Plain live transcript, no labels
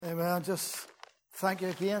Amen. Just thank you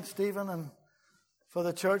again, Stephen, and for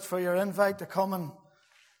the church for your invite to come and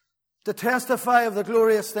to testify of the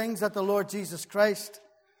glorious things that the Lord Jesus Christ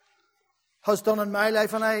has done in my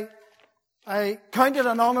life. And I count it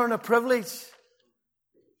an honor and a privilege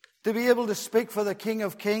to be able to speak for the King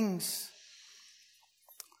of Kings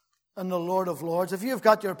and the Lord of Lords. If you've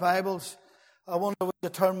got your Bibles, I wonder would you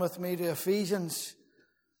turn with me to Ephesians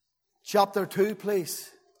chapter 2,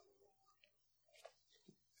 please.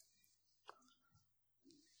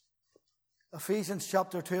 Ephesians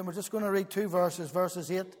chapter 2, and we're just going to read two verses,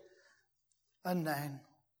 verses 8 and 9.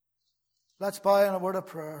 Let's bow in a word of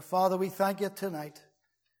prayer. Father, we thank you tonight.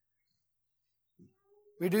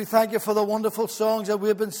 We do thank you for the wonderful songs that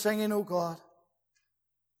we've been singing, O God.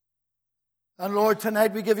 And Lord,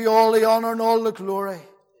 tonight we give you all the honor and all the glory.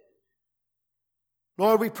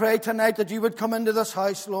 Lord, we pray tonight that you would come into this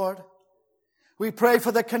house, Lord. We pray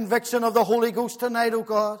for the conviction of the Holy Ghost tonight, O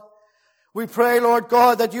God. We pray, Lord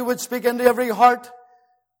God, that you would speak into every heart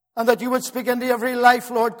and that you would speak into every life,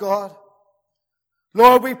 Lord God.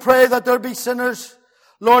 Lord, we pray that there be sinners,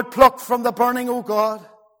 Lord, plucked from the burning, O God.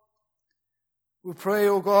 We pray,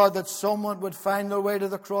 O God, that someone would find their way to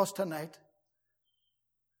the cross tonight.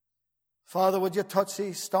 Father, would you touch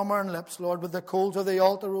these stammering lips, Lord, with the coals of the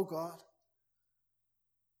altar, O God.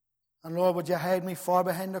 And Lord, would you hide me far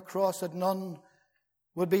behind the cross that none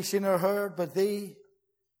would be seen or heard but thee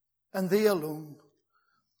and thee alone.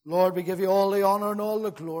 Lord, we give you all the honor and all the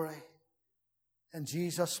glory. In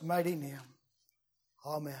Jesus' mighty name.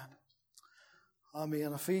 Amen.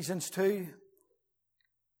 Amen. Ephesians 2,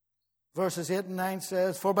 verses 8 and 9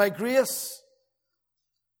 says, For by grace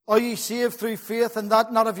are ye saved through faith, and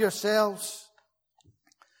that not of yourselves.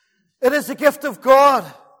 It is the gift of God,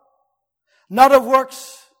 not of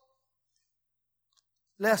works,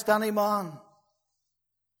 lest any man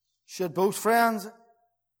should boast. Friends,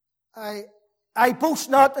 I boast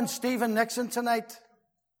not in Stephen Nixon tonight,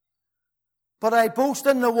 but I boast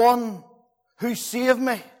in the one who saved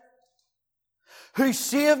me. Who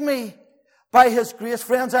saved me by his grace.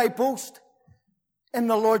 Friends, I boast in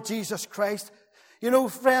the Lord Jesus Christ. You know,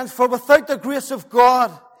 friends, for without the grace of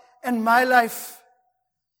God in my life,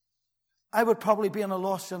 I would probably be in a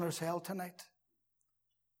lost sinner's hell tonight.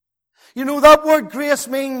 You know, that word grace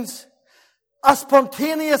means a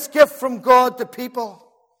spontaneous gift from God to people.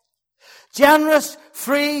 Generous,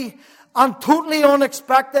 free, and totally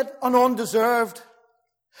unexpected and undeserved.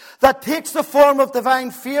 That takes the form of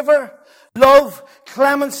divine favor, love,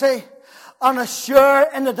 clemency, and a share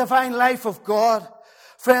in the divine life of God.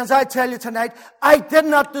 Friends, I tell you tonight, I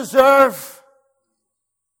didn't deserve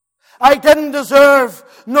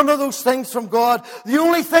none of those things from God. The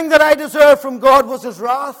only thing that I deserved from God was his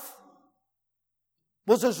wrath.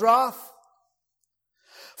 Was his wrath.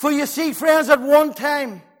 For you see, friends, at one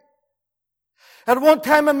time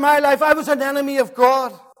in my life, I was an enemy of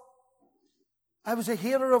God. I was a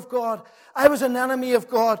hater of God. I was an enemy of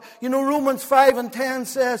God. You know, Romans 5 and 10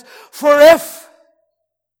 says, For if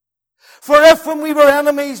when we were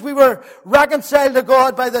enemies, we were reconciled to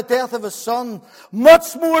God by the death of his Son,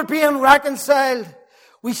 much more being reconciled,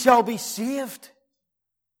 we shall be saved.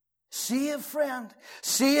 Saved, friend.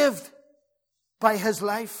 Saved by his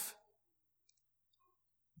life.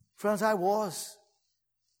 Friends, I was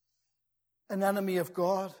an enemy of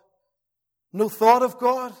God. No thought of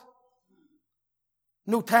God.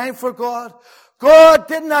 No time for God. God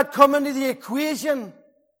did not come into the equation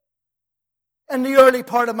in the early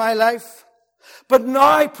part of my life. But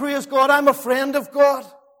now, praise God, I'm a friend of God.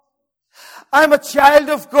 I'm a child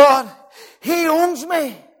of God. He owns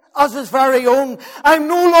me as his very own. I'm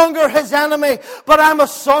no longer his enemy, but I'm a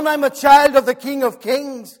son, I'm a child of the King of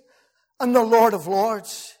Kings and the Lord of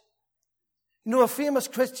Lords. You know, a famous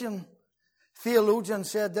Christian theologian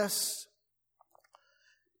said this.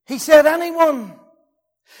 He said, anyone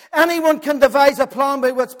can devise a plan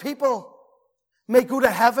by which people may go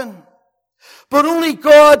to heaven. But only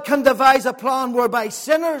God can devise a plan whereby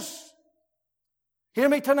sinners, hear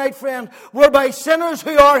me tonight, friend, whereby sinners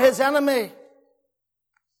who are his enemy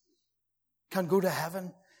can go to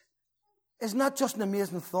heaven. Isn't that just an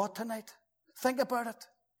amazing thought tonight? Think about it.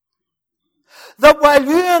 That while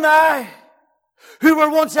you and I, who were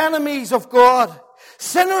once enemies of God,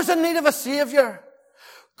 sinners in need of a Savior,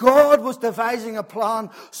 God was devising a plan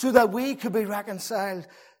so that we could be reconciled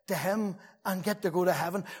to him and get to go to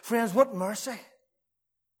heaven. Friends, what mercy.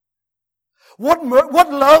 What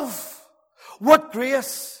love. What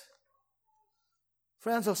grace.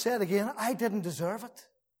 Friends, I'll say it again. I didn't deserve it.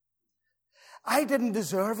 I didn't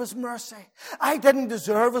deserve his mercy. I didn't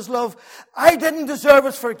deserve his love. I didn't deserve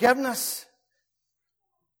his forgiveness.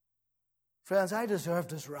 Friends, I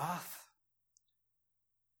deserved his wrath.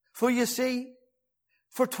 For you see,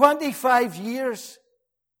 for 25 years,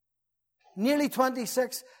 nearly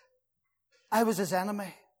 26, I was his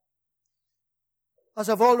enemy. As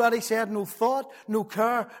I've already said, no thought, no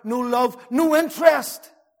care, no love, no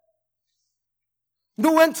interest.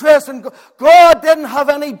 No interest in God. God didn't have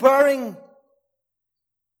any bearing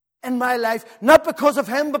in my life. Not because of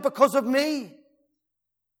him, but because of me.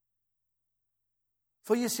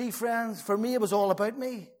 For you see, friends, for me it was all about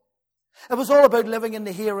me. It was all about living in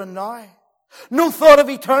the here and now. No thought of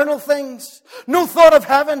eternal things. No thought of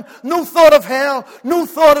heaven. No thought of hell. No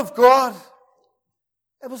thought of God.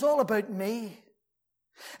 It was all about me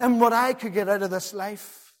and what I could get out of this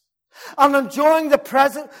life. And enjoying the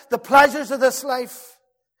pleasures of this life,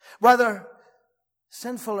 whether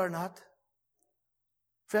sinful or not.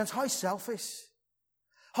 Friends, how selfish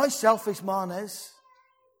man is.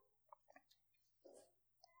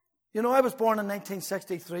 You know, I was born in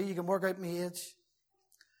 1963. You can work out my age.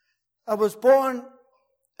 I was born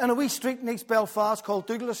in a wee street in East Belfast called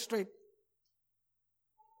Douglas Street,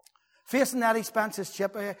 facing Eddie Spence's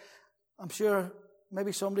Chippy. I'm sure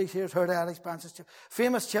maybe somebody here has heard of Eddie Spence's Chippy.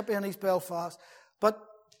 Famous Chippy in East Belfast. But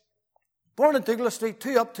born in Douglas Street,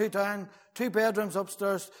 2 up, 2 down, 2 bedrooms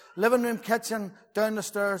upstairs, living room, kitchen, down the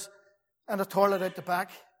stairs, and a toilet out the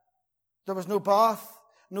back. There was no bath,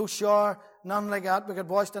 no shower, none like that. We got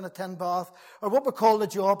washed in a tin bath, or what we call the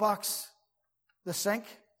jaw box, the sink.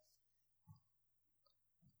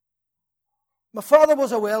 My father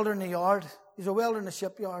was a welder in the yard. He's a welder in the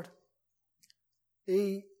shipyard.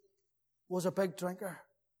 He was a big drinker.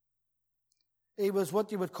 He was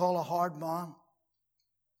what you would call a hard man.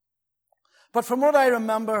 But from what I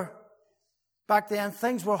remember back then,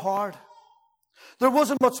 things were hard. There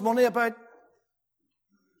wasn't much money about.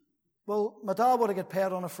 Well, my dad would have got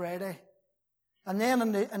paid on a Friday. And then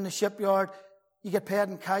in the shipyard, you get paid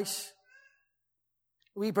in cash.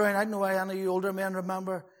 Wee brown, I don't know why any of you older men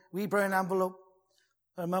remember, wee brown envelope.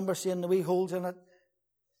 I remember seeing the wee holes in it,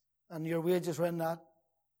 and your wages were in that.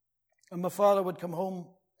 And my father would come home.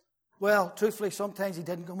 Well, truthfully, sometimes he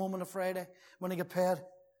didn't come home on a Friday when he got paid.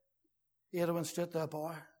 He had to went straight to a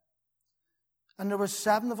bar. And there was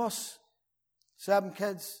 7 of us, 7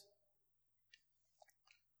 kids.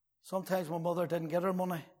 Sometimes my mother didn't get her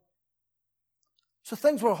money. So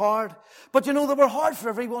things were hard. But you know, they were hard for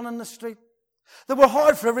everyone in the street. They were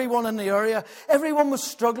hard for everyone in the area. Everyone was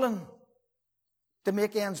struggling to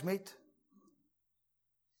make ends meet.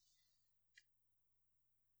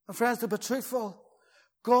 And friends, to be truthful,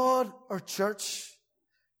 God or church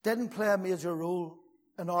didn't play a major role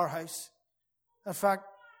in our house. In fact,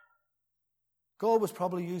 God was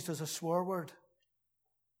probably used as a swear word.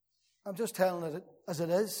 I'm just telling it as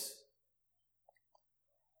it is.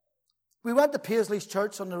 We went to Paisley's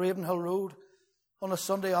church on the Ravenhill Road on a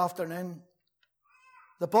Sunday afternoon.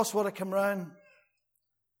 The bus would have come round,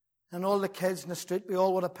 and all the kids in the street, we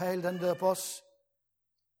all would have piled into the bus.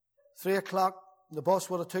 3 o'clock, the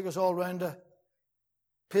bus would have took us all round to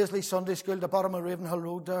Paisley Sunday School, the bottom of Ravenhill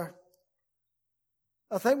Road there.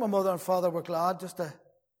 I think my mother and father were glad just to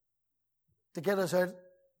get us out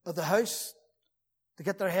of the house, to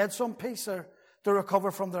get their heads some peace or to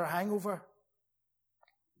recover from their hangover.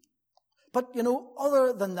 But, you know,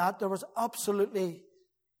 other than that, there was absolutely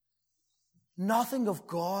nothing of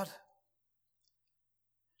God,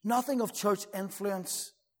 nothing of church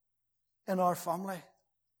influence in our family.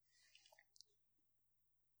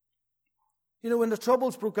 You know, when the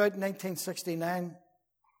Troubles broke out in 1969,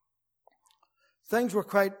 things were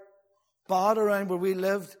quite bad around where we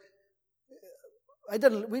lived. We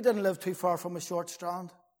didn't live too far from a short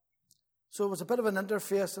strand. So it was a bit of an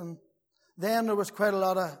interface, and then there was quite a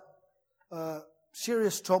lot of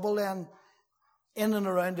serious trouble then in and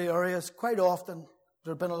around the areas. Quite often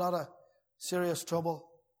there had been a lot of serious trouble.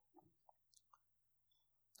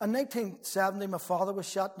 In 1970, my father was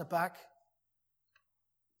shot in the back.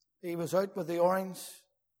 He was out with the Orange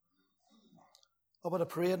up at a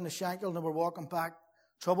parade in the Shankill, and they were walking back.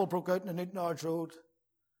 Trouble broke out in the Newtownards Road,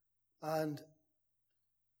 and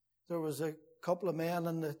there was a couple of men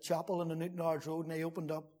in the chapel in the Newtownards Road, and they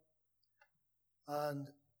opened up, and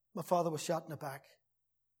my father was shot in the back.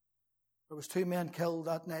 There was 2 men killed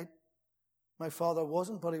that night. My father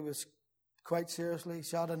wasn't, but he was quite seriously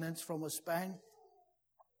shot an inch from his spine.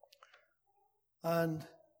 And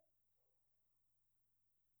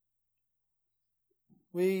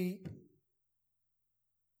whenever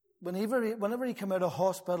he came out of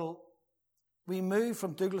hospital, we moved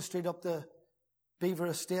from Douglas Street up to Beaver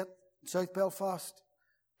Estate, South Belfast,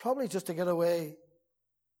 probably just to get away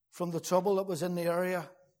from the trouble that was in the area.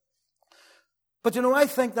 But I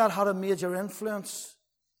think that had a major influence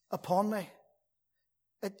upon me.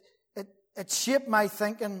 It shaped my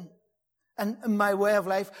thinking and my way of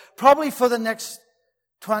life, probably for the next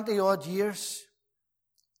 20 odd years.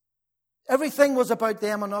 Everything was about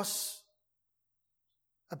them and us.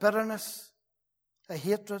 A bitterness, a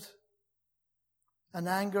hatred, an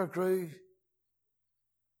anger grew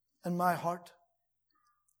in my heart.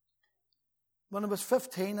 When I was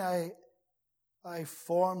 15, I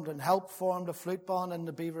formed and helped form a flute band in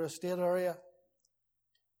the Beaver Estate area.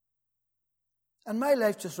 And my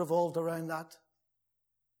life just revolved around that.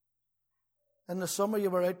 In the summer, you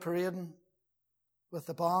were out parading with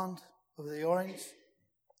the band of the Orange.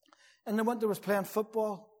 In the winter, I was playing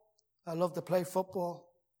football. I loved to play football.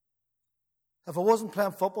 If I wasn't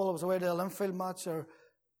playing football, I was away to a Linfield match, or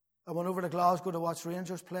I went over to Glasgow to watch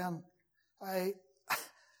Rangers playing. I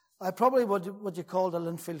probably what you call a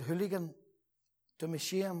Linfield hooligan. To my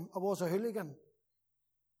shame, I was a hooligan.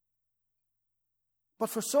 But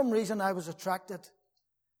for some reason, I was attracted.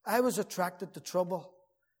 I was attracted to trouble.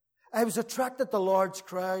 I was attracted to large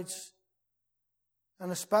crowds.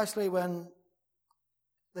 And especially when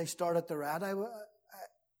they started to riot,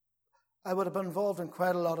 I would have been involved in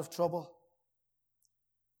quite a lot of trouble.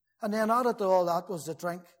 And then added to all that was the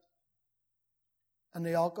drink and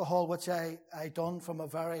the alcohol, which I done from a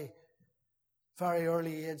very, very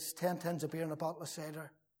early age. 10 tins of beer and a bottle of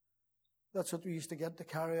cider. That's what we used to get to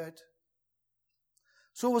carry out.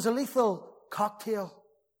 So it was a lethal cocktail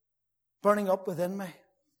burning up within me.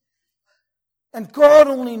 And God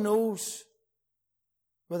only knows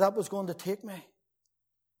where that was going to take me.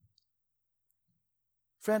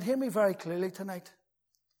 Friend, hear me very clearly tonight.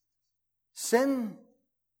 Sin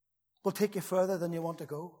will take you further than you want to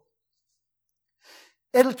go.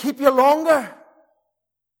 It'll keep you longer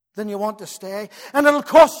than you want to stay. And it'll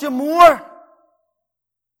cost you more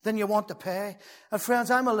than you want to pay. And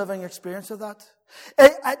friends, I'm a living experience of that.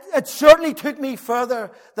 It certainly took me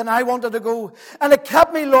further than I wanted to go. And it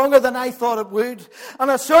kept me longer than I thought it would.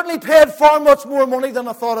 And I certainly paid far much more money than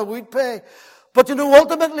I thought I would pay. But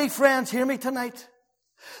ultimately, friends, hear me tonight.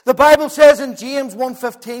 The Bible says in James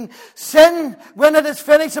 1:15, sin, when it is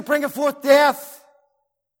finished, it bringeth forth death.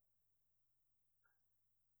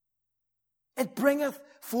 It bringeth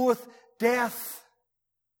forth death.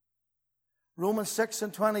 Romans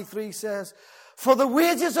 6:23 says, for the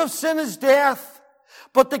wages of sin is death,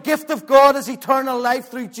 but the gift of God is eternal life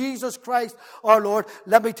through Jesus Christ our Lord.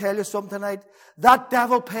 Let me tell you something tonight. That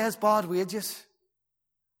devil pays bad wages.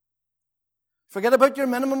 Forget about your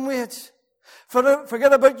minimum wage.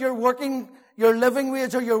 Forget about your living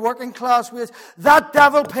wage or your working class wage. That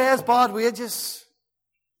devil pays bad wages.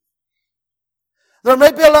 There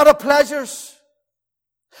might be a lot of pleasures.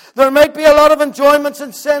 There might be a lot of enjoyments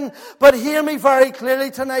in sin, but hear me very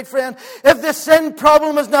clearly tonight, friend. If the sin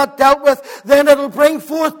problem is not dealt with, then it'll bring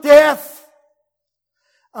forth death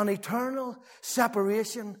and eternal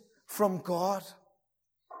separation from God.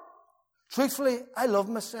 Truthfully, I love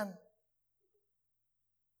my sin.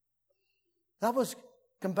 That was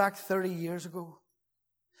come back 30 years ago.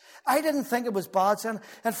 I didn't think it was bad sin.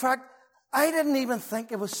 In fact, I didn't even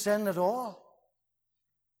think it was sin at all.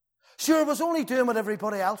 Sure, I was only doing what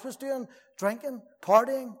everybody else was doing. Drinking,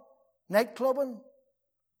 partying, nightclubbing,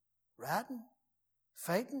 ratting,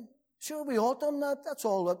 fighting. Sure, we all done that. That's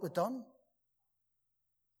all that we've done.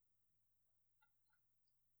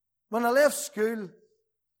 When I left school,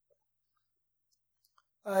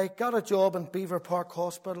 I got a job in Beaver Park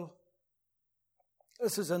Hospital.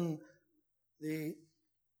 This is in the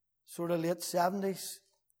sort of late 70s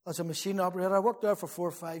as a machine operator. I worked there for 4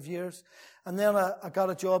 or 5 years. And then I got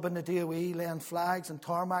a job in the DOE laying flags and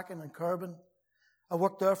tarmacking and curbing. I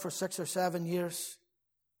worked there for 6 or 7 years.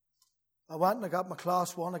 I went and I got my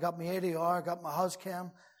Class 1, I got my ADR, I got my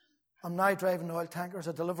HOSCAM. I'm now driving oil tankers.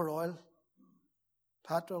 I deliver oil.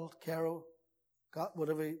 Petrol, Kero, got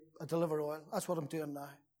whatever, I deliver oil. That's what I'm doing now.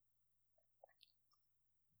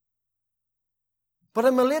 But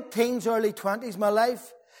in my late teens, early 20s, my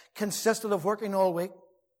life consisted of working all week,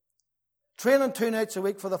 training 2 nights a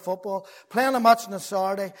week for the football, playing a match on a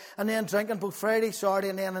Saturday, and then drinking both Friday, Saturday,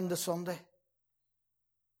 and then into Sunday.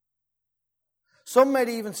 Some might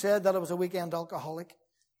even say that I was a weekend alcoholic.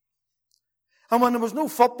 And when there was no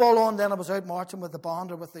football on, then I was out marching with the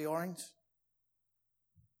band or with the Orange.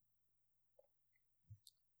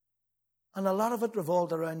 And a lot of it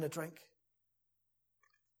revolved around the drink.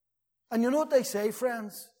 And you know what they say,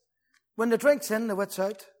 friends? When the drink's in, the wit's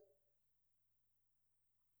out.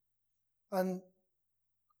 And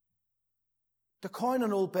to coin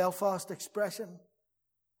an old Belfast expression,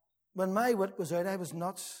 when my wit was out, I was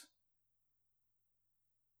nuts.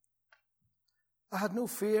 I had no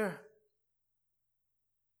fear.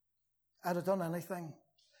 I'd have done anything.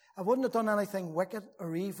 I wouldn't have done anything wicked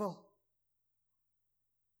or evil.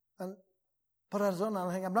 But I'd have done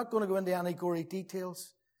anything. I'm not going to go into any gory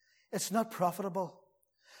details. It's not profitable.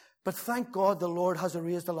 But thank God the Lord has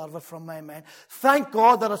erased a lot of it from my mind. Thank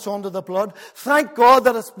God that it's under the blood. Thank God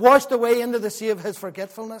that it's washed away into the sea of His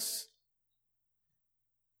forgetfulness.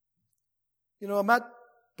 You know, I met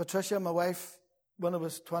Patricia, my wife, when I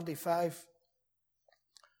was 25.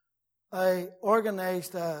 I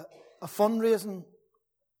organised a fundraising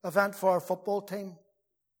event for our football team.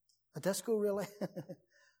 A disco, really.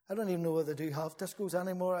 I don't even know whether they do have discos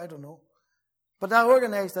anymore. I don't know. But I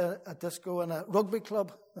organised a disco in a rugby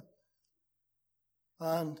club.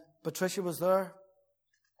 And Patricia was there.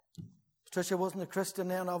 Patricia wasn't a Christian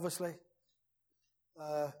then, obviously.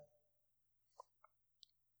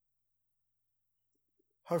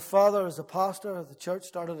 Her father is a pastor of the church,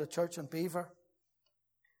 started a church in Beaver.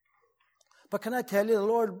 But can I tell you, the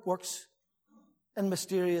Lord works in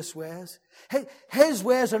mysterious ways. His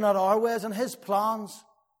ways are not our ways, and His plans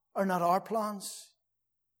are not our plans.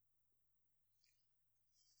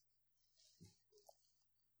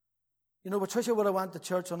 You know, Patricia would have went to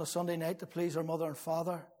church on a Sunday night to please her mother and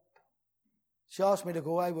father. She asked me to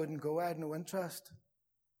go. I wouldn't go. I had no interest.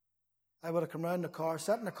 I would have come round the car,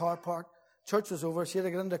 sat in the car park. Church was over. She'd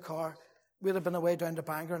have got in the car. We'd have been away down to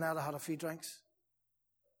Bangor, and I'd have had a few drinks.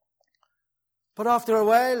 But after a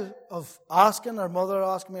while of asking her mother,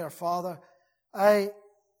 asking me her father, I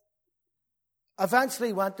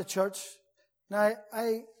eventually went to church. Now,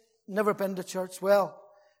 I never been to church. Well,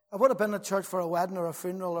 I would have been to church for a wedding or a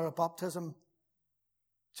funeral or a baptism.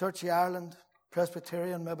 Church of Ireland,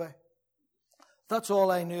 Presbyterian maybe. That's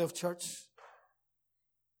all I knew of church.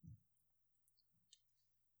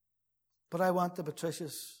 But I went to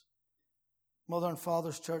Patricia's mother and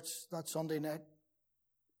father's church that Sunday night.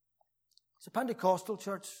 It's a Pentecostal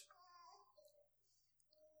church.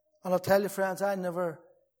 And I'll tell you, friends, I never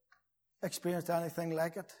experienced anything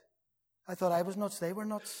like it. I thought I was nuts. They were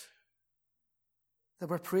nuts. They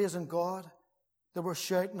were praising God. They were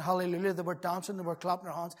shouting hallelujah. They were dancing. They were clapping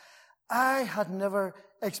their hands. I had never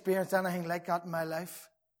experienced anything like that in my life.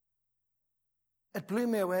 It blew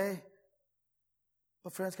me away.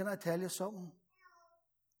 But friends, can I tell you something?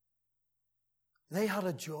 They had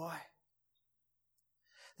a joy.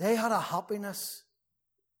 They had a happiness.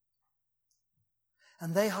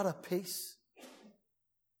 And they had a peace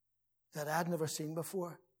that I'd never seen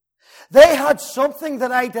before. They had something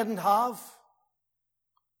that I didn't have.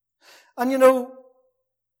 And you know,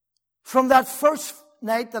 from that first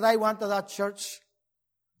night that I went to that church,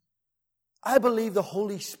 I believe the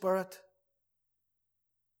Holy Spirit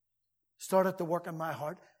started to work in my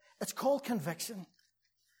heart. It's called conviction.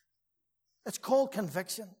 It's called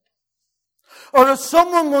conviction. Or as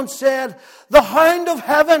someone once said, the hound of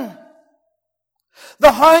heaven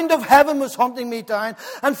was hunting me down.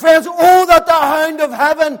 And friends, oh, that the hound of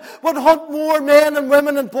heaven would hunt more men and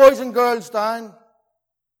women and boys and girls down.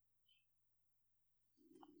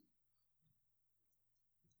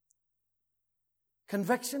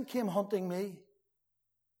 Conviction came hunting me.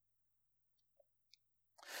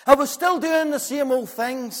 I was still doing the same old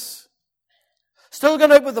things. Still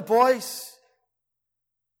going out with the boys.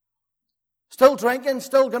 Still drinking,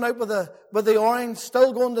 still going out with the orange,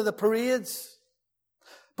 still going to the parades.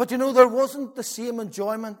 But you know, there wasn't the same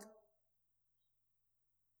enjoyment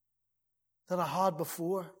that I had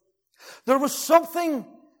before. There was something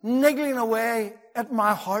niggling away at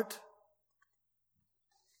my heart.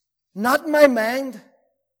 Not in my mind,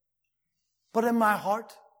 but in my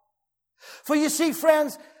heart. For you see,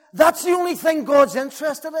 friends, that's the only thing God's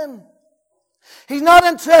interested in. He's not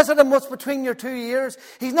interested in what's between your two ears.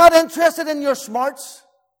 He's not interested in your smarts.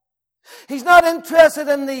 He's not interested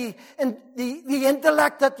in the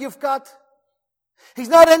intellect that you've got. He's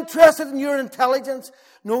not interested in your intelligence.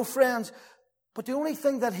 No, friends. But the only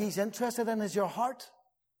thing that He's interested in is your heart.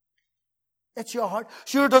 It's your heart.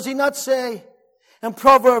 Sure, does He not say in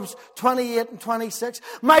Proverbs 28 and 26,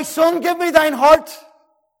 my son, give me thine heart,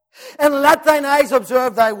 and let thine eyes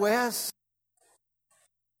observe thy ways.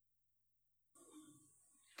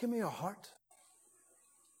 Give me your heart.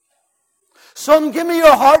 Son, give me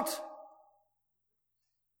your heart.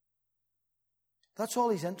 That's all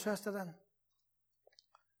He's interested in.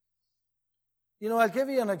 You know, I'll give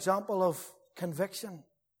you an example of conviction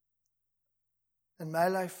in my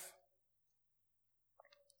life.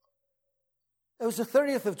 It was the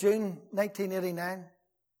 30th of June, 1989.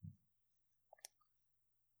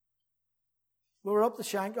 We were up the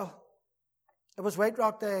Shankill. It was White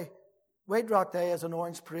Rock Day. White Rock Day is an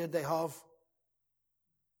orange parade they have.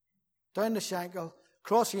 down the Shankill,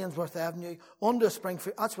 across Ainsworth Avenue, under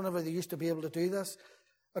Springfield. That's whenever they used to be able to do this.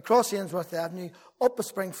 Across Ainsworth Avenue, up a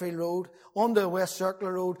Springfield Road, onto West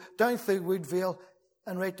Circular Road, down through Woodvale,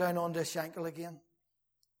 and right down onto Shankill again.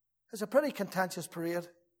 It's a pretty contentious parade.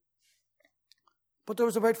 But there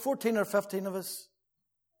was about 14 or 15 of us.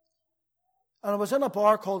 And I was in a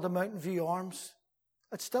bar called the Mountain View Arms.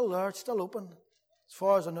 It's still there, it's still open, as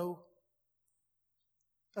far as I know.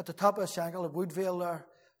 At the top of Shankill, at Woodvale there,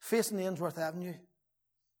 facing the Ainsworth Avenue.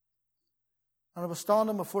 And I was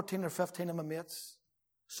standing with 14 or 15 of my mates,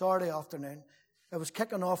 Saturday afternoon. It was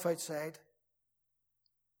kicking off outside.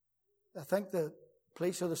 I think the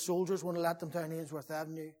police or the soldiers wouldn't let them down Ainsworth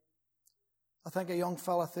Avenue. I think a young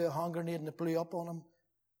fella threw a hand grenade and it blew up on him.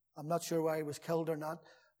 I'm not sure why he was killed or not,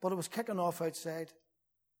 but it was kicking off outside.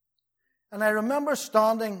 And I remember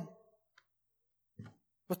standing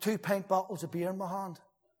with 2 pint bottles of beer in my hand.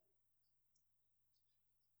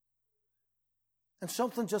 And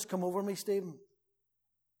something just come over me, Stephen.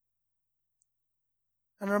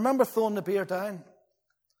 And I remember throwing the beer down.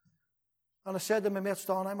 And I said to my mate,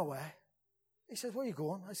 Stan, I'm away. He says, where are you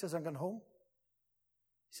going? I says, I'm going home.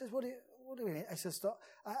 He says, what do you mean? I says,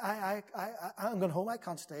 I'm going home. I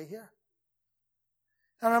can't stay here.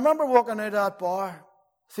 And I remember walking out of that bar,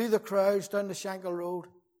 through the crowds, down the Shankill Road.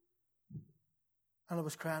 And I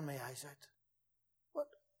was crying my eyes out.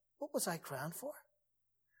 What was I crying for?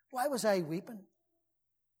 Why was I weeping?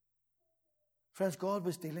 Friends, God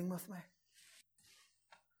was dealing with me.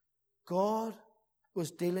 God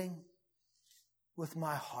was dealing with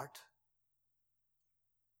my heart.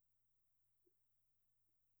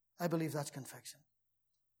 I believe that's conviction.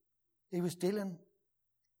 He was dealing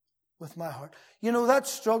with my heart. You know, that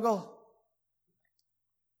struggle,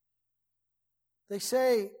 they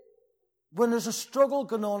say, when there's a struggle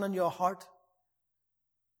going on in your heart,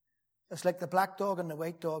 it's like the black dog and the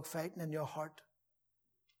white dog fighting in your heart.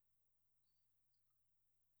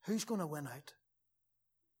 Who's going to win out?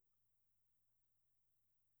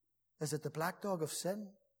 Is it the black dog of sin?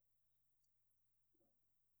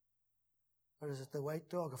 Or is it the white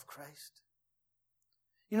dog of Christ?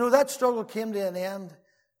 You know, that struggle came to an end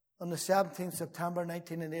on the 17th September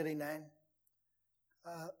 1989.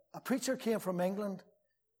 A preacher came from England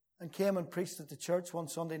and came and preached at the church one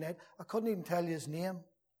Sunday night. I couldn't even tell you his name.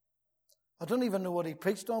 I don't even know what he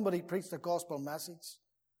preached on, but he preached a gospel message.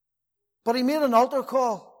 But he made an altar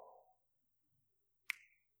call.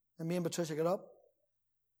 And me and Patricia got up,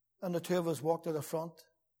 and the two of us walked to the front,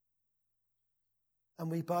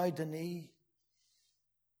 and we bowed the knee,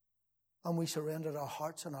 and we surrendered our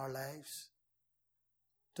hearts and our lives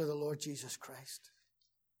to the Lord Jesus Christ.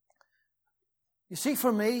 You see,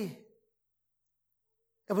 for me,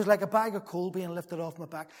 it was like a bag of coal being lifted off my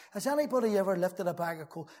back. Has anybody ever lifted a bag of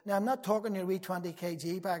coal? Now, I'm not talking your wee 20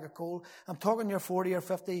 kg bag of coal. I'm talking your 40 or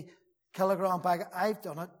 50 kilogram bag. I've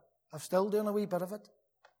done it. I'm still doing a wee bit of it.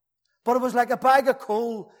 But it was like a bag of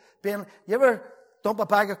coal being... You ever dump a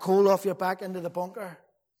bag of coal off your back into the bunker?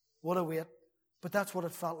 What a weight. But that's what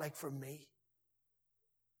it felt like for me.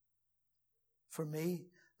 For me,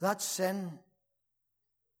 that sin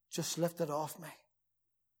just lifted off me.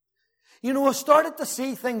 You know, I started to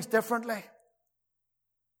see things differently.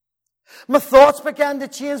 My thoughts began to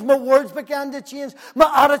change. My words began to change.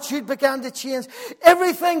 My attitude began to change.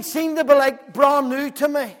 Everything seemed to be like brand new to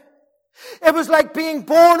me. It was like being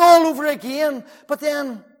born all over again. But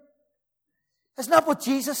then, isn't that what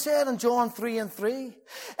Jesus said in John 3:3?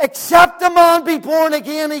 Except a man be born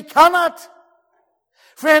again, he cannot.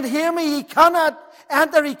 Friend, hear me, he cannot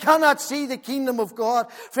enter, he cannot see the kingdom of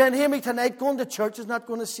God. Friend, hear me tonight, going to church is not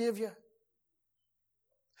going to save you.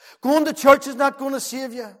 Going to church is not going to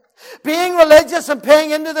save you. Being religious and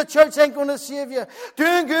paying into the church ain't going to save you.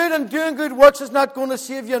 Doing good and doing good works is not going to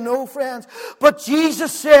save you, no, friends. But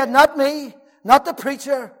Jesus said, not me, not the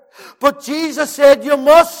preacher, but Jesus said, you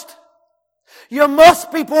must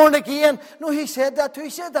be born again. No, he said that too. He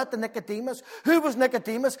said that to Nicodemus. Who was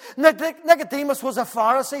Nicodemus? Nicodemus was a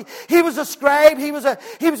Pharisee. He was a scribe. He was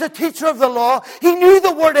a teacher of the law. He knew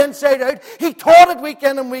the word inside out. He taught it week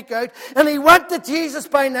in and week out. And he went to Jesus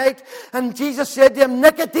by night. And Jesus said to him,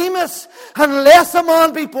 Nicodemus, unless a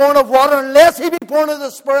man be born of water, unless he be born of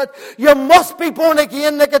the Spirit, you must be born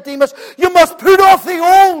again, Nicodemus. You must put off the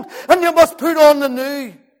old and you must put on the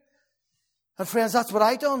new. And friends, that's what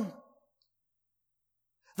I done.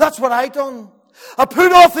 That's what I done. I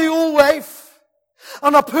put off the old life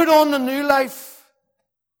and I put on the new life.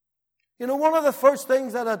 You know, one of the first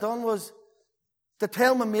things that I done was to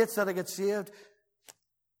tell my mates that I got saved.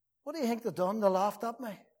 What do you think they done? They laughed at me.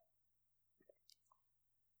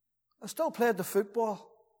 I still played the football.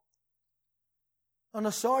 On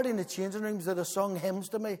a Saturday in the changing rooms, they'd have sung hymns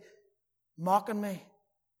to me, mocking me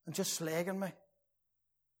and just slagging me.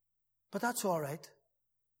 But that's all right.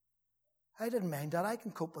 I didn't mind that. I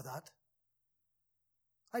can cope with that.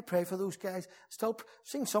 I pray for those guys. Still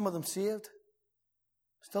seeing some of them saved.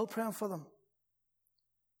 Still praying for them.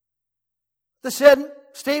 They said,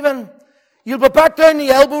 Stephen, you'll be back down the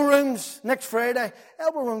Elbow Rooms next Friday.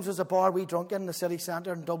 Elbow Rooms is a bar we drunk in the city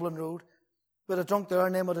centre in Dublin Road. We'd have drunk there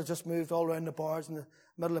and then we'd have just moved all around the bars in the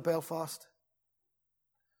middle of Belfast.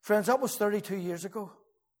 Friends, that was 32 years ago.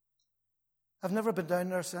 I've never been down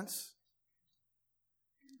there since.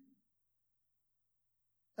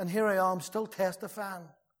 And here I am still testifying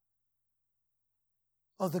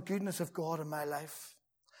of the goodness of God in my life.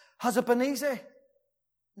 Has it been easy?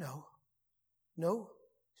 No. No.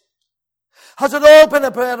 Has it all been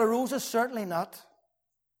a bed of roses? Certainly not.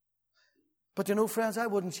 But you know, friends, I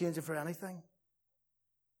wouldn't change it for anything.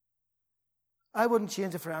 I wouldn't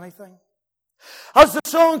change it for anything. As the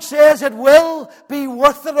song says, it will be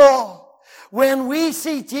worth it all. When we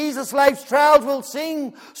see Jesus, life's trials will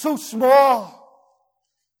seem so small.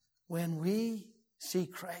 When we see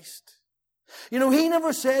Christ. You know, he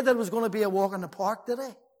never said that it was going to be a walk in the park, did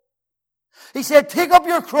he? He said, take up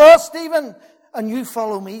your cross, Stephen, and you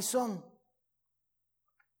follow me, son.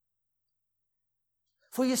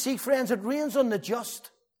 For you see, friends, it rains on the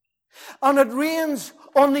just, and it rains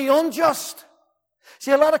on the unjust.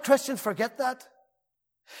 See, a lot of Christians forget that.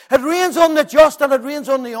 It rains on the just and it rains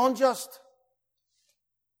on the unjust.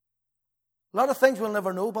 A lot of things we'll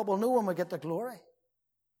never know, but we'll know when we get the glory.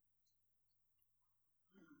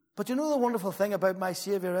 But you know the wonderful thing about my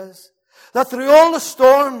Saviour is that through all the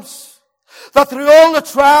storms, that through all the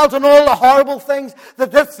trials and all the horrible things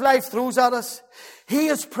that this life throws at us, He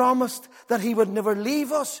has promised that He would never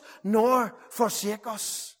leave us nor forsake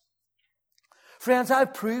us. Friends,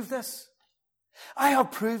 I've proved this. I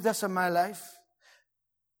have proved this in my life.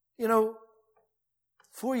 You know,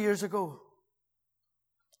 4 years ago,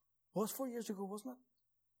 it was 4 years ago, wasn't it?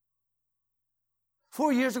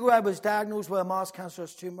 4 years ago, I was diagnosed with a mass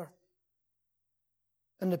cancerous tumour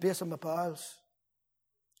in the base of my bowels.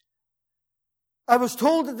 I was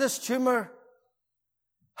told that this tumour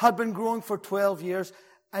had been growing for 12 years.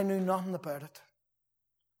 I knew nothing about it.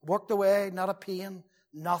 Worked away, not a pain,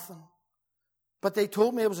 nothing. But they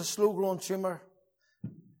told me it was a slow-growing tumour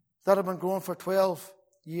that had been growing for 12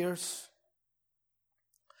 years.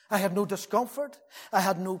 I had no discomfort. I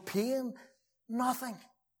had no pain. Nothing.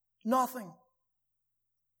 Nothing.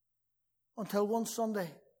 Until one Sunday,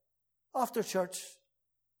 after church,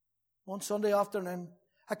 one Sunday afternoon,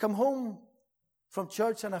 I come home from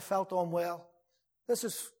church and I felt unwell. This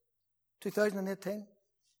is 2018.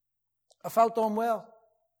 I felt unwell.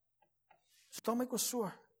 Stomach was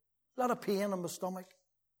sore. A lot of pain in my stomach.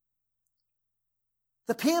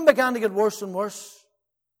 The pain began to get worse and worse.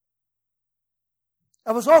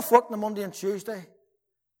 I was off work on the Monday and Tuesday.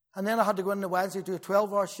 And then I had to go in the Wednesday, do a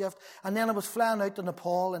 12-hour shift. And then I was flying out to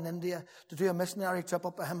Nepal in India to do a missionary trip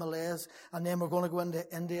up the Himalayas. And then we're going to go into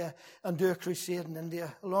India and do a crusade in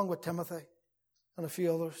India, along with Timothy and a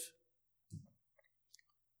few others.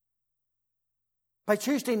 By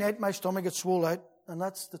Tuesday night, my stomach had swollen out. And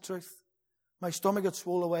that's the truth. My stomach had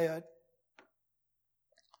swollen away out.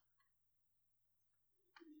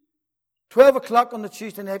 12 o'clock on the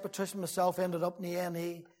Tuesday night, Patricia and myself ended up in the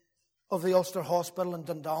A&E of the Ulster Hospital in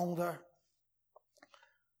Dundong there.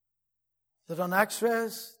 They done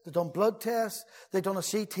x-rays, they done blood tests, they done a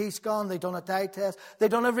CT scan, they done a dye test, they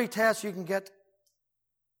done every test you can get.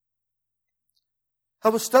 I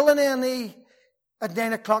was still in A&E at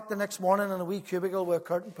 9 o'clock the next morning in a wee cubicle with a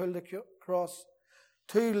curtain pulled across.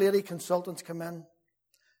 Two lady consultants come in,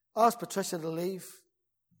 asked Patricia to leave.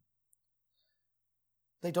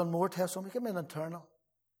 They done more tests on me, came in internal.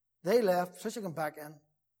 They left, Patricia came back in.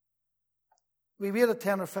 We waited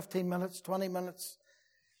 10 or 15 minutes, 20 minutes,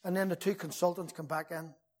 and then the two consultants come back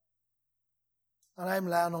in. And I'm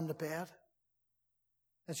lying on the bed.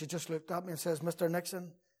 And she just looked at me and says, Mr.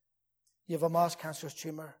 Nixon, you have a mass cancerous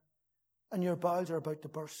tumour, and your bowels are about to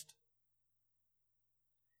burst.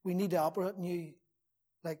 We need to operate on you,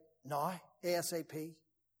 like now, ASAP.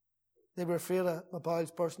 They were afraid of my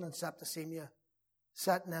bowels bursting and septicemia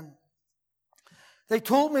setting in. They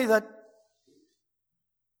told me that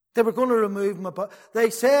they were going to remove my bowel. They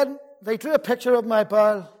said, they drew a picture of my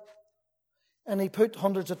bowel, and he put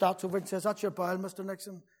hundreds of dots over it and says, that's your bowel, Mr.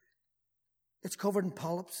 Nixon. It's covered in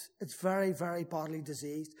polyps. It's very, very badly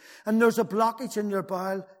diseased. And there's a blockage in your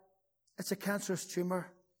bowel. It's a cancerous tumour.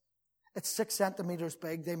 It's 6 centimetres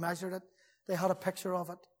big. They measured it. They had a picture of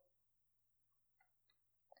it.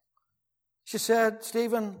 She said,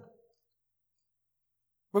 Stephen,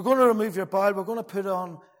 We're going to remove your bowel. We're going to put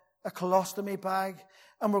on a colostomy bag,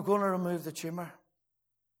 and we're going to remove the tumour.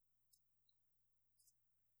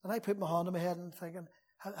 And I put my hand on my head and thinking,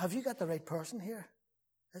 have you got the right person here?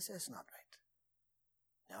 This is not right.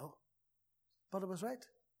 No. But it was right.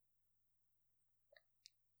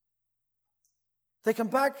 They come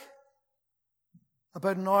back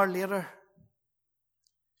about an hour later,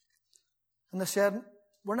 and they said,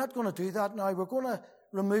 we're not going to do that now. We're going to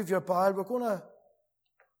remove your bowel. We're going to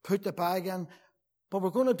put the bag in, but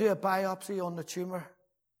we're going to do a biopsy on the tumour.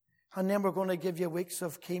 And then we're going to give you weeks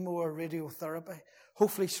of chemo or radiotherapy.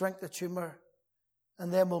 Hopefully shrink the tumour,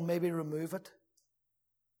 and then we'll maybe remove it.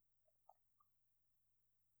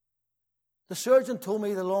 The surgeon told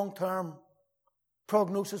me the long-term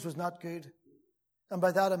prognosis was not good. And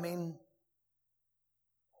by that I mean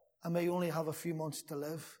I may only have a few months to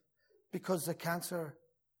live because the cancer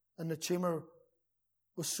and the tumour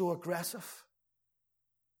was so aggressive.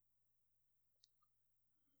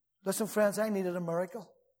 Listen, friends, I needed a miracle.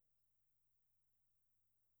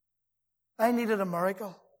 I needed a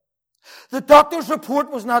miracle. The doctor's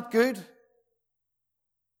report was not good.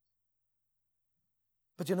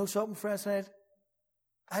 But you know something, friends?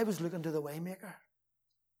 I was looking to the waymaker.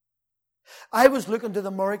 I was looking to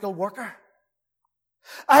the miracle worker.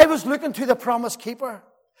 I was looking to the promise keeper.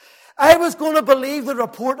 I was going to believe the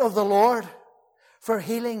report of the Lord for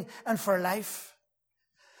healing and for life.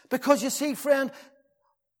 Because you see, friend,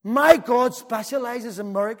 my God specializes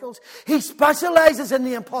in miracles. He specializes in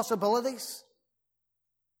the impossibilities.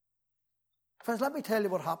 Friends, let me tell you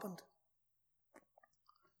what happened.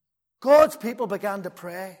 God's people began to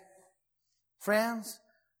pray. Friends,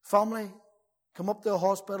 family, come up to the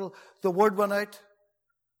hospital. The word went out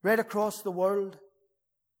right across the world.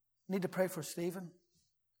 Need to pray for Stephen.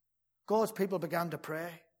 God's people began to pray.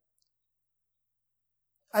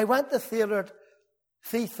 I went to theatre at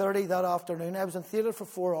 3:30 that afternoon. I was in theatre for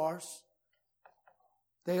 4 hours.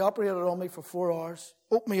 They operated on me for 4 hours.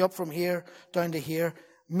 Opened me up from here down to here.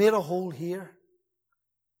 Made a hole here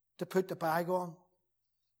to put the bag on.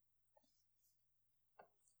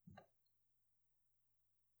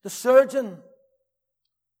 The surgeon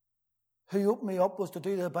who opened me up was to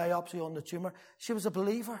do the biopsy on the tumour. She was a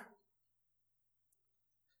believer.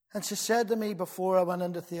 And she said to me before I went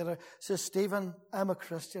into theatre, she says, Stephen, I'm a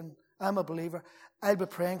Christian. I'm a believer. I'll be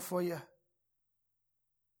praying for you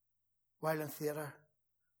while in theatre.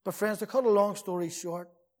 But friends, to cut a long story short,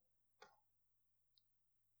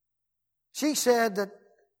 she said that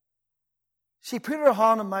she put her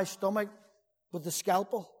hand on my stomach with the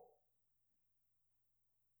scalpel.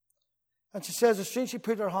 And she says, as soon as she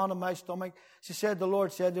put her hand on my stomach, she said, the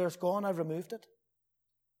Lord said, there, it's gone. I've removed it.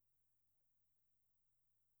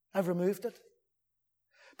 I've removed it.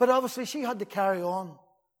 But obviously she had to carry on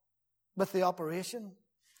with the operation.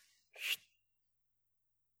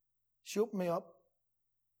 She opened me up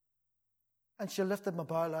and she lifted my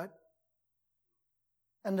bowel out.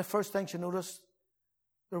 And the first thing she noticed,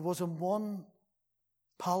 there wasn't one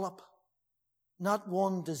polyp, not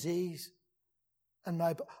one disease in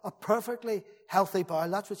my bowel. A perfectly healthy bowel.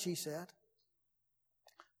 That's what she said.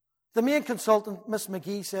 The main consultant, Miss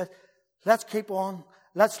McGee, said, let's keep on.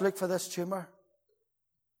 Let's look for this tumour.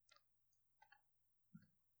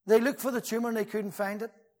 They looked for the tumour and they couldn't find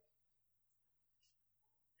it.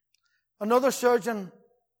 Another surgeon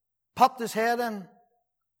popped his head in.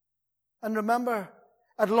 And remember,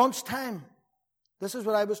 at lunchtime, this is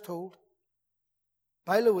what I was told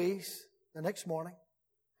by Louise the next morning.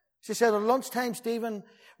 She said, at lunchtime, Stephen,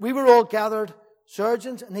 we were all gathered,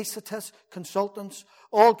 surgeons, anaesthetists, consultants,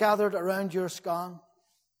 all gathered around your scan.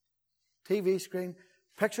 TV screen,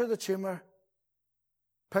 picture of the tumour,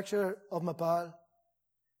 picture of my bowel.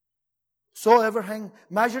 Saw everything,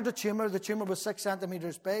 measured the tumour was 6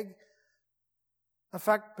 centimetres big. In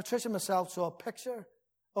fact, Patricia and myself saw a picture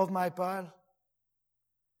of my bowel.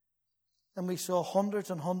 And we saw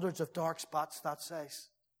hundreds and hundreds of dark spots that size.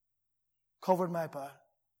 Covered my bowel.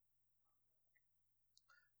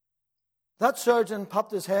 That surgeon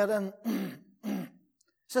popped his head in.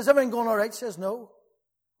 Says, everything going all right? Says, no.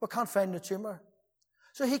 We can't find the tumour.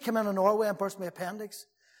 So he came in Norway and burst my appendix.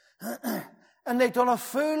 And they'd done a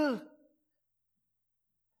full,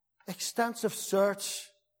 extensive search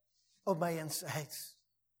of my insides.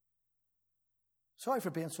 Sorry for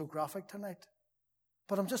being so graphic tonight,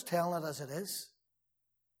 but I'm just telling it as it is.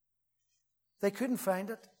 They couldn't find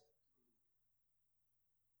it.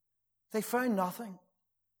 They found nothing.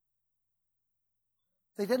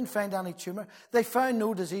 They didn't find any tumour. They found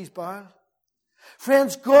no diseased bowel.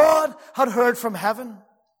 Friends, God had heard from heaven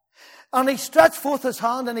And he stretched forth his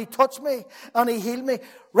hand and he touched me and he healed me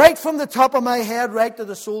right from the top of my head right to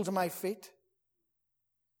the soles of my feet.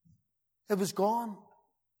 It was gone.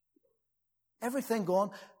 Everything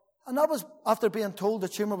gone. And that was after being told the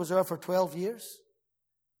tumour was there for 12 years.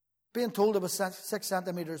 Being told it was 6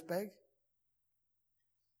 centimetres big.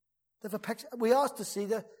 We asked to see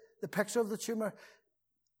the picture of the tumour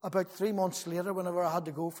about 3 months later whenever I had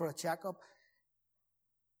to go for a checkup.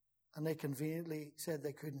 And they conveniently said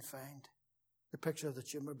they couldn't find the picture of the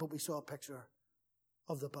tumour, but we saw a picture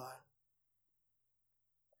of the bowel.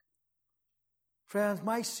 Friends,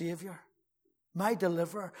 my Saviour, my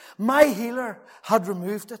deliverer, my healer had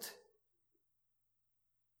removed it.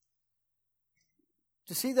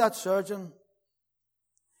 To see that surgeon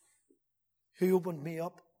who opened me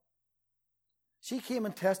up, she came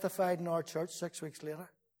and testified in our church 6 weeks later.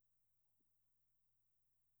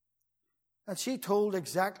 And she told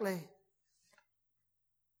exactly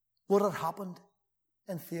what had happened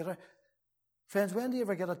in theatre. Friends, when do you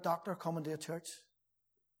ever get a doctor coming to a church?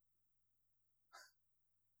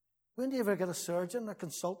 When do you ever get a surgeon, a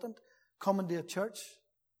consultant, coming to a church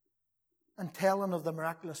and telling of the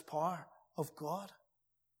miraculous power of God?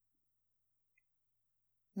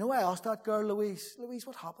 No, I asked that girl, Louise,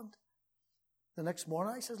 what happened? The next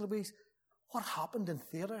morning, I says, Louise, what happened in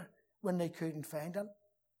theatre when they couldn't find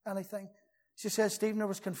anything? She says, Stephen, there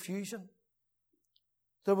was confusion.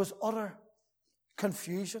 There was utter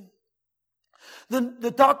confusion.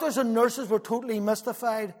 The doctors and nurses were totally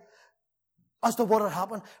mystified as to what had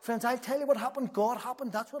happened. Friends, I'll tell you what happened. God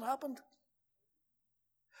happened. That's what happened.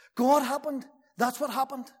 God happened. That's what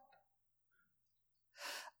happened.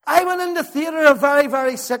 I went into theatre a very,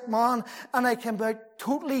 very sick man, and I came out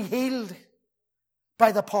totally healed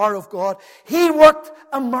by the power of God. He worked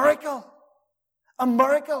a miracle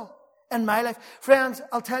in my life. Friends,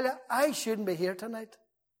 I'll tell you, I shouldn't be here tonight.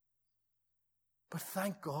 But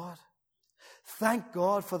thank God. Thank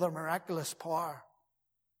God for the miraculous power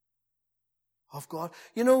of God.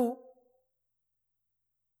 You know,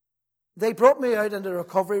 they brought me out into the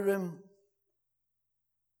recovery room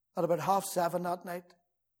at about 7:30 that night.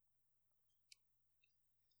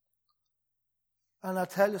 And I'll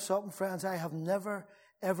tell you something, friends, I have never,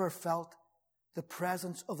 ever felt the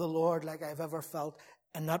presence of the Lord like I've ever felt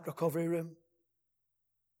in that recovery room.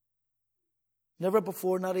 Never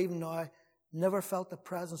before, not even now, never felt the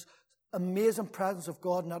presence, amazing presence of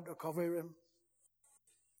God in that recovery room.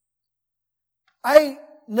 I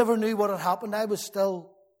never knew what had happened. I was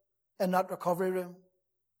still in that recovery room.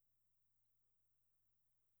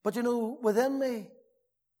 But you know, within me,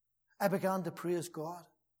 I began to praise God.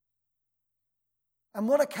 And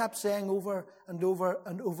what I kept saying over and over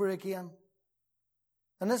and over again,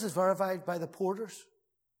 and this is verified by the porters,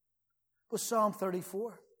 was Psalm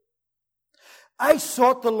 34. I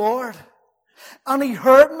sought the Lord, and He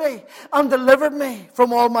heard me and delivered me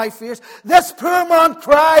from all my fears. This poor man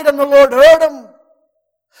cried, and the Lord heard him.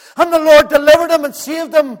 And the Lord delivered him and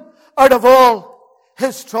saved him out of all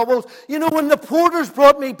his troubles. You know, when the porters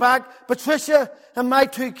brought me back, Patricia and my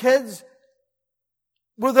 2 kids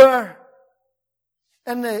were there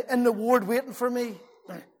in the ward waiting for me.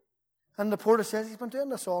 And the porter says, he's been doing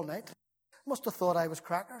this all night. Must have thought I was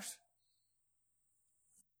crackers.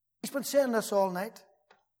 He's been saying this all night.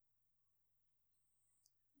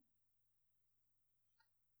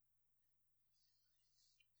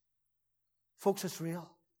 Folks, it's real.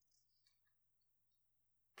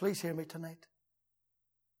 Please hear me tonight.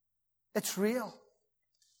 It's real.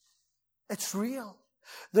 It's real.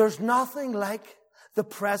 There's nothing like the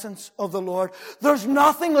presence of the Lord. There's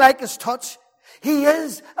nothing like His touch. He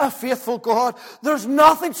is a faithful God. There's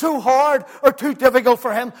nothing too hard or too difficult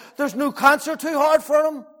for Him. There's no cancer too hard for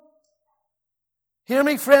Him. Hear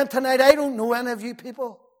me, friend, tonight. I don't know any of you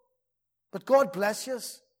people, but God bless you.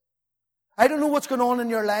 I don't know what's going on in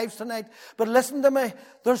your lives tonight, but listen to me.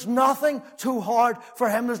 There's nothing too hard for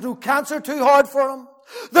Him. There's no cancer too hard for Him.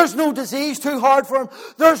 There's no disease too hard for Him.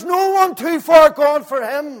 There's no one too far gone for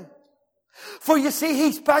Him. For you see,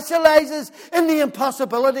 He specializes in the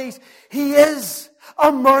impossibilities. He is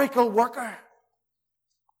a miracle worker.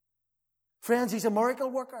 Friends, He's a miracle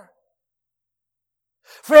worker.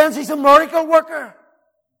 Friends, He's a miracle worker.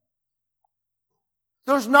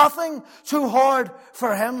 There's nothing too hard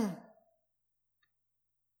for Him.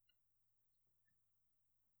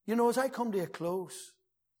 You know, as I come to a close,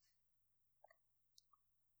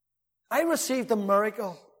 I received a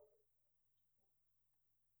miracle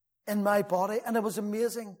in my body, and it was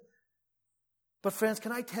amazing. But friends,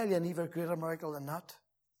 can I tell you an even greater miracle than that?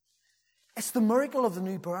 It's the miracle of the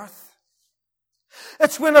new birth.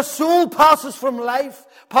 It's when a soul passes from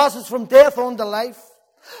death on to life.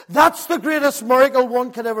 That's the greatest miracle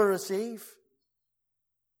one could ever receive.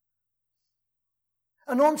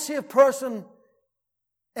 An unsaved person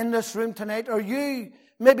in this room tonight, or you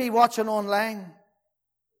maybe watching online,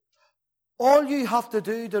 all you have to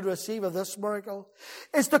do to receive of this miracle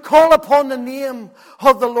is to call upon the name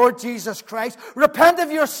of the Lord Jesus Christ. Repent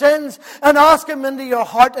of your sins and ask Him into your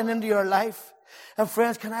heart and into your life. And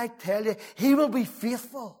friends, can I tell you, He will be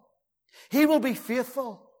faithful. He will be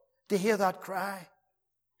faithful to hear that cry.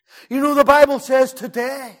 You know, the Bible says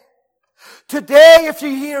today, if you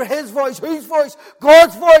hear His voice, whose voice?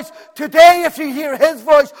 God's voice. Today, if you hear His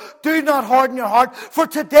voice, do not harden your heart. For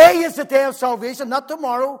today is the day of salvation. Not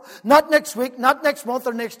tomorrow, not next week, not next month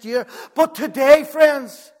or next year. But today,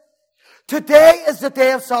 friends, today is the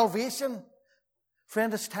day of salvation.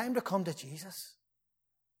 Friend, it's time to come to Jesus.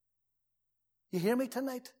 You hear me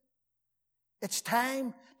tonight? It's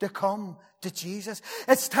time to come to Jesus.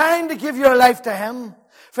 It's time to give your life to Him.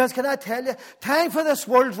 Friends, can I tell you, time for this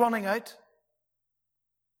world's running out.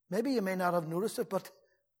 Maybe you may not have noticed it, but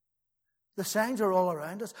the signs are all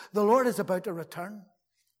around us. The Lord is about to return.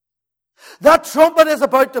 That trumpet is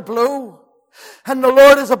about to blow, and the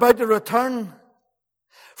Lord is about to return.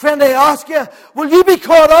 Friend, I ask you, will you be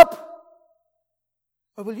caught up?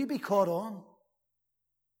 Or will you be caught on?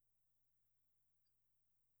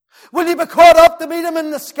 Will you be caught up to meet Him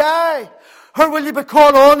in the sky? Or will you be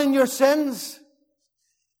caught on in your sins?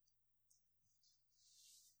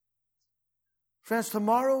 Friends,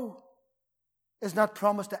 tomorrow is not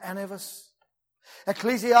promised to any of us.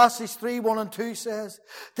 Ecclesiastes 3:1-2 says,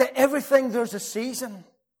 to everything there's a season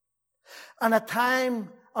and a time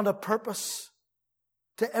and a purpose.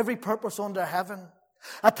 To every purpose under heaven.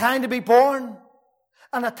 A time to be born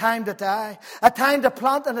and a time to die. A time to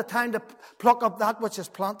plant and a time to pluck up that which is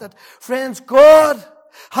planted. Friends, God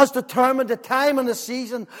has determined a time and a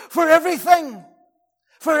season for everything.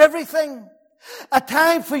 For everything. A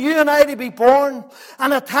time for you and I to be born,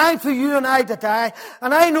 and a time for you and I to die.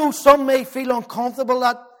 And I know some may feel uncomfortable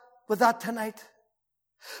with that tonight.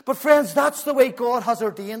 But friends, that's the way God has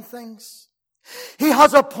ordained things. He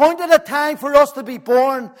has appointed a time for us to be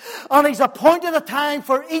born, and He's appointed a time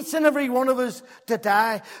for each and every one of us to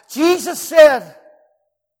die. Jesus said,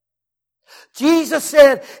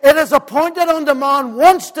 it is appointed unto man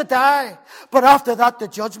once to die, but after that the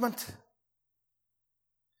judgment.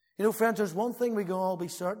 You know, friends, there's one thing we can all be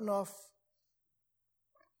certain of,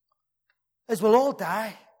 is we'll all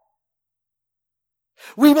die.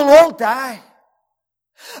 We will all die.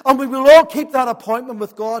 And we will all keep that appointment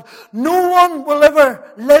with God. No one will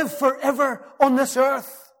ever live forever on this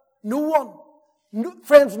earth. No one. No,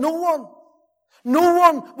 friends, no one. No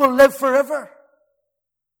one will live forever.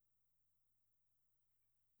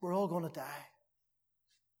 We're all going to die.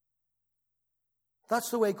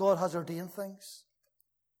 That's the way God has ordained things.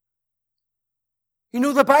 You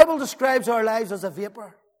know, the Bible describes our lives as a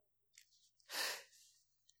vapor.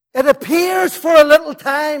 It appears for a little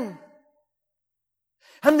time,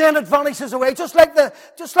 and then it vanishes away, just like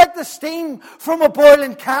the steam from a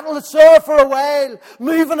boiling kettle. It's there for a while,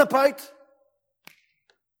 moving about.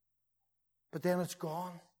 But then it's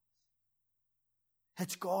gone.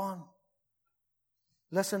 It's gone.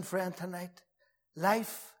 Listen, friend, tonight,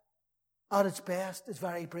 life at its best is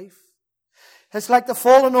very brief. It's like the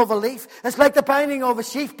falling of a leaf. It's like the binding of a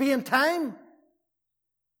sheaf. Be in time.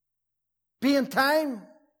 Be in time.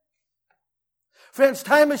 Friends,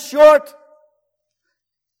 time is short,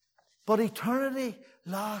 but eternity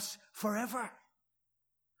lasts forever.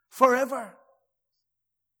 Forever.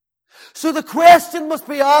 So the question must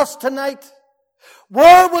be asked tonight,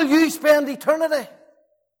 where will you spend eternity?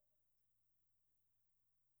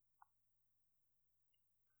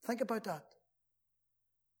 Think about that.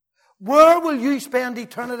 Where will you spend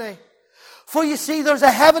eternity? For you see, there's a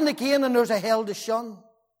heaven to gain and there's a hell to shun.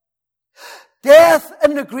 Death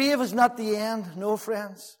in the grave is not the end, no,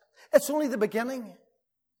 friends. It's only the beginning.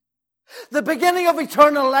 The beginning of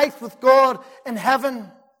eternal life with God in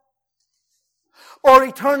heaven, or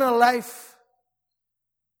eternal life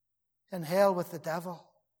in hell with the devil.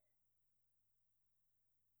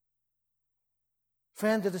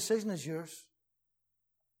 Friend, the decision is yours.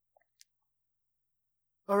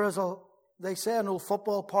 Or as they say in old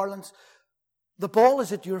football parlance, the ball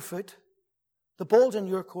is at your foot. The ball's in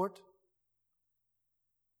your court.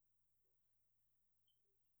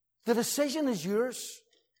 The decision is yours.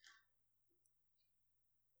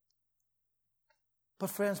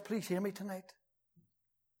 But friends, please hear me tonight.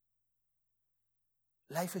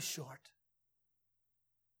 Life is short.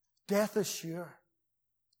 Death is sure.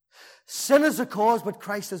 Sin is the cause, but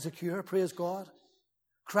Christ is the cure. Praise God.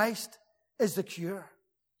 Christ is the cure.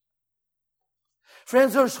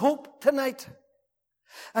 Friends, there's hope tonight.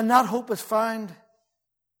 And that hope is found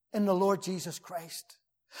in the Lord Jesus Christ.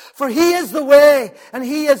 For He is the way, and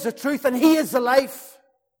He is the truth, and He is the life.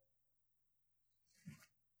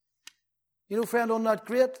 You know, friend, on that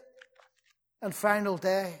great and final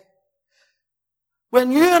day,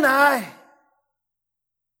 when you and I,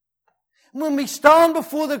 when we stand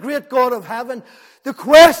before the great God of heaven, the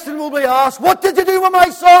question will be asked, what did you do with my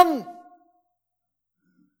son?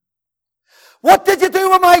 What did you do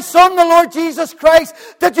with my son, the Lord Jesus Christ?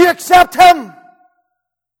 Did you accept Him?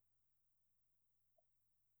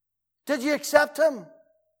 Did you accept Him?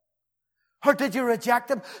 Or did you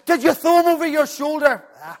reject Him? Did you throw Him over your shoulder?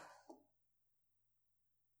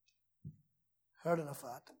 Heard enough of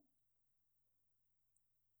that.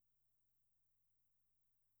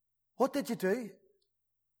 What did you do?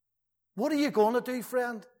 What are you going to do,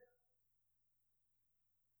 friend?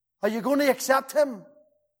 Are you going to accept Him?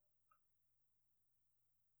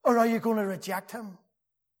 Or are you going to reject Him?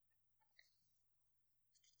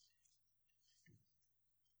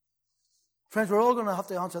 Friends, we're all going to have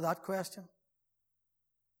to answer that question.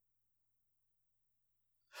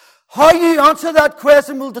 How you answer that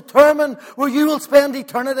question will determine where you will spend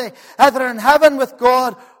eternity, either in heaven with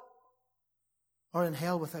God or in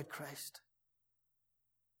hell without Christ.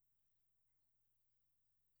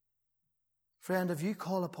 Friend, if you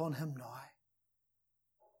call upon Him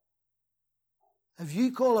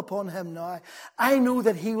now, I know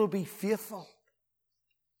that He will be faithful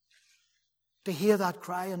to hear that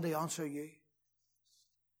cry and to answer you.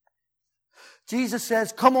 Jesus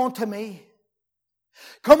says, come unto me.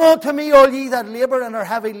 Come unto me, all ye that labor and are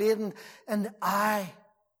heavy laden, and I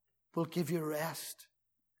will give you rest.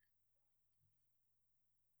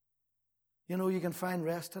 You know, you can find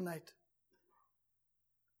rest tonight.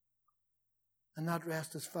 And that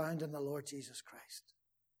rest is found in the Lord Jesus Christ.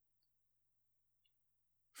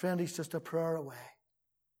 Friend, He's just a prayer away.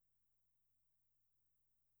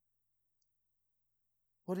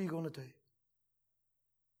 What are you going to do?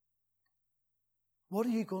 What are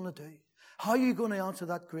you going to do? How are you going to answer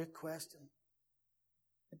that great question?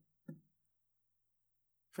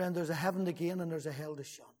 Friend, there's a heaven to gain and there's a hell to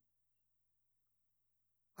shun.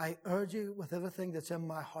 I urge you with everything that's in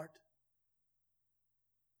my heart,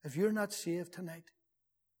 if you're not saved tonight,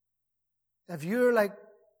 if you're like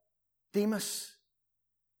Demas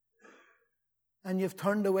and you've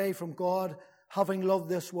turned away from God, having loved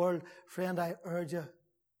this world, friend, I urge you,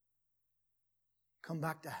 come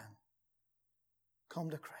back to Him. Come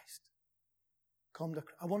to Christ.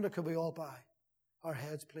 I wonder, could we all bow our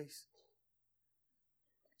heads, please?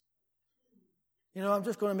 You know, I'm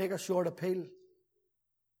just going to make a short appeal.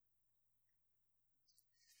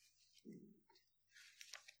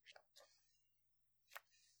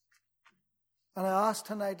 And I ask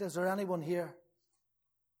tonight, is there anyone here?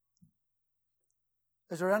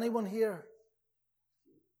 Is there anyone here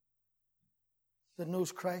that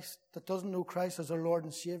knows Christ, that doesn't know Christ as their Lord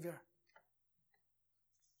and Savior?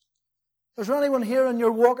 Is there anyone here and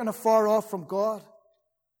you're walking afar off from God?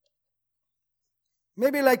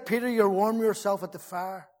 Maybe like Peter, you're warming yourself at the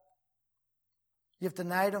fire. You've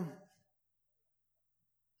denied Him.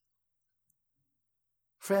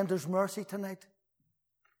 Friend, there's mercy tonight.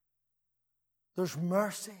 There's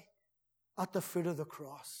mercy at the foot of the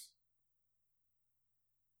cross.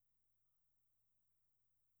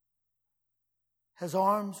 His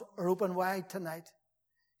arms are open wide tonight.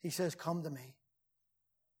 He says, come to me.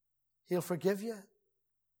 He'll forgive you.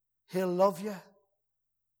 He'll love you.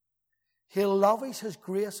 He'll lavish His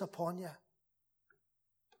grace upon you.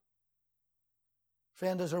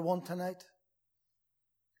 Friend, is there one tonight?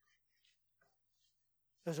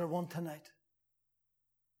 Is there one tonight?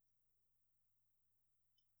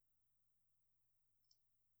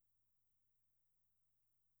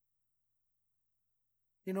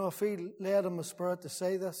 You know, if He led in my spirit to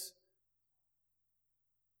say this,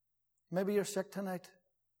 maybe you're sick tonight.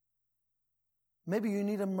 Maybe you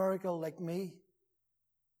need a miracle like me.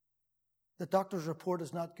 The doctor's report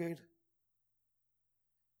is not good.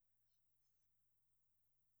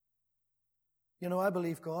 You know, I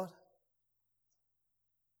believe God.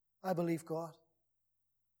 I believe God.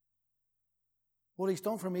 What He's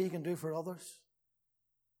done for me, He can do for others.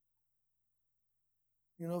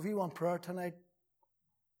 You know, if you want prayer tonight,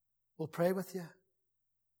 we'll pray with you.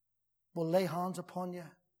 We'll lay hands upon you.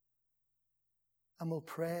 And we'll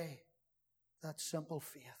pray that simple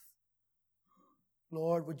faith.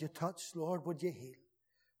 Lord, would you touch? Lord, would you heal?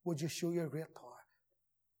 Would you show your great power?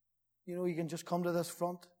 You know, you can just come to this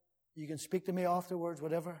front. You can speak to me afterwards,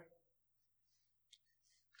 whatever.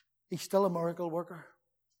 He's still a miracle worker.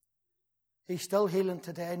 He's still healing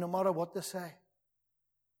today, no matter what they say.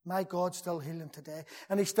 My God's still healing today.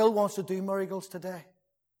 And He still wants to do miracles today.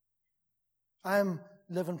 I'm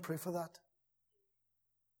living proof of that.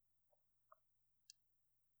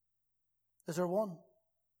 Is there one?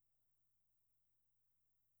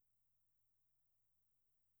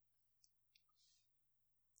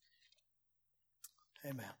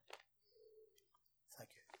 Amen. Thank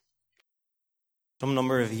you. Some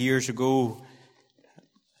number of years ago,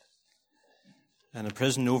 in a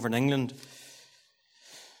prison over in England,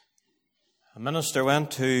 a minister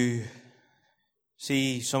went to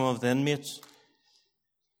see some of the inmates.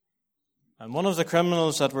 And one of the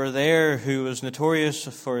criminals that were there, who was notorious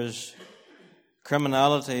for his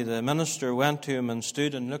criminality, the minister went to him and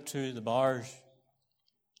stood and looked through the bars.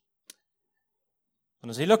 And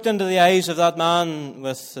as he looked into the eyes of that man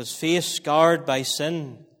with his face scarred by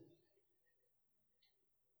sin,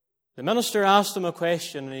 the minister asked him a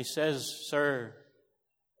question, and he says, "Sir,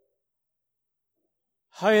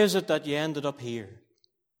 how is it that you ended up here?"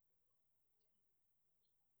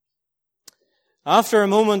 After a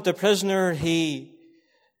moment, the prisoner, he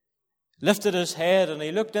lifted his head and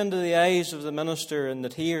he looked into the eyes of the minister, and the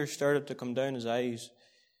tears started to come down his eyes.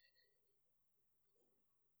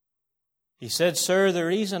 He said, "Sir, the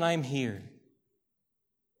reason I'm here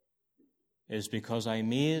is because I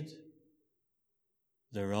made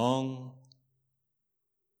the wrong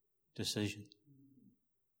decision.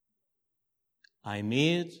 I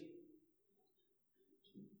made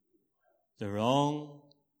the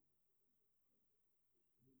wrong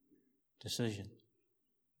decision."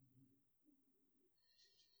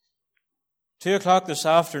 2:00 this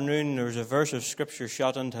afternoon, there was a verse of Scripture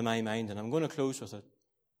shot into my mind, and I'm going to close with it.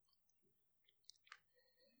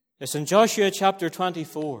 It's in Joshua chapter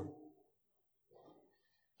 24,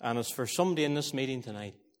 and it's for somebody in this meeting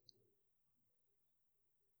tonight.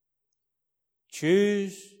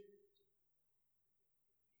 Choose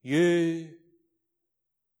you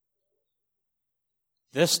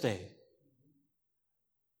this day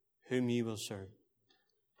whom ye will serve.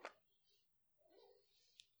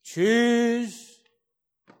 Choose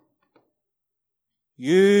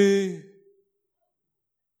you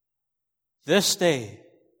this day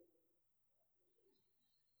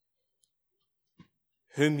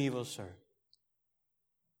whom ye will serve.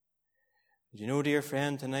 Do you know, dear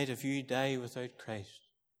friend, tonight, if you die without Christ,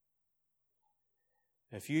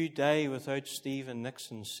 if you die without Stephen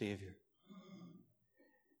Nixon's Saviour,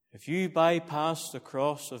 if you bypass the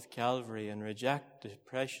cross of Calvary and reject the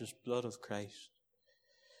precious blood of Christ,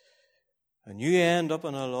 and you end up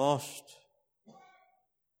in a lost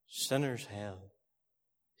sinner's hell,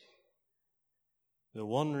 the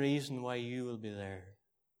one reason why you will be there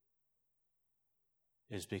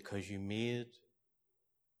is because you made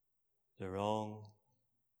the wrong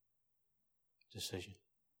decision.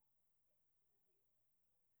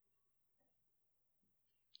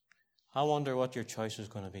 I wonder what your choice is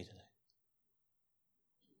going to be today.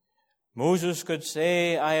 Moses could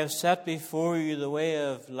say, "I have set before you the way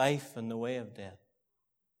of life and the way of death,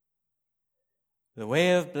 the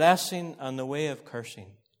way of blessing and the way of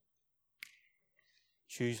cursing.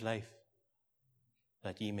 Choose life,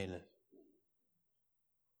 that ye may live."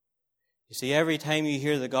 You see, every time you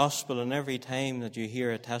hear the gospel and every time that you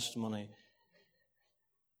hear a testimony,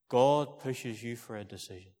 God pushes you for a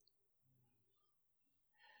decision.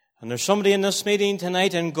 And there's somebody in this meeting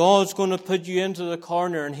tonight, and God's going to put you into the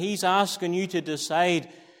corner, and He's asking you to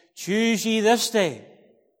decide, choose ye this day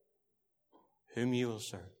whom you will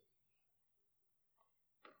serve.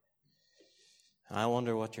 And I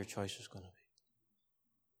wonder what your choice is going to be.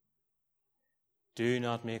 Do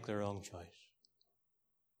not make the wrong choice.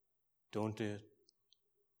 Don't do it.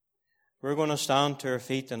 We're going to stand to our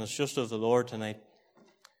feet, and it's just of the Lord tonight.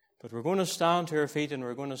 But we're going to stand to our feet and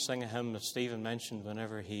we're going to sing a hymn that Stephen mentioned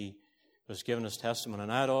whenever he was giving his testimony.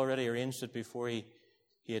 And I had already arranged it before he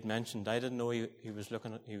had mentioned. I didn't know he was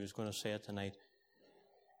going to say it tonight.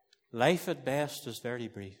 Life at best is very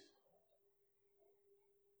brief.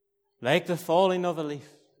 Like the falling of a leaf,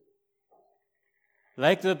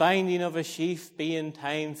 like the binding of a sheaf, be in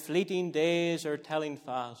time, fleeting days are telling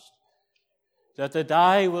fast, that the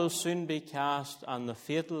die will soon be cast and the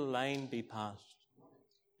fatal line be passed.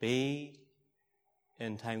 Be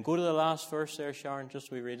in time. Go to the last verse there, Sharon, just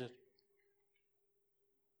we read it.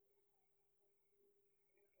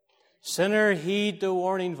 Sinner, heed the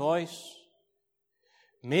warning voice.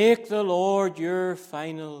 Make the Lord your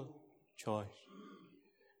final choice.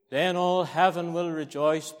 Then all heaven will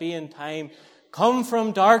rejoice. Be in time. Come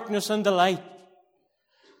from darkness and light.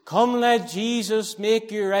 Come, let Jesus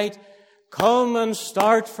make you right. Come and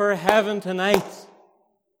start for heaven tonight.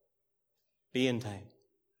 Be in time.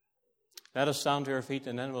 Let us stand to our feet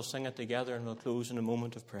and then we'll sing it together and we'll close in a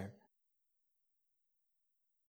moment of prayer.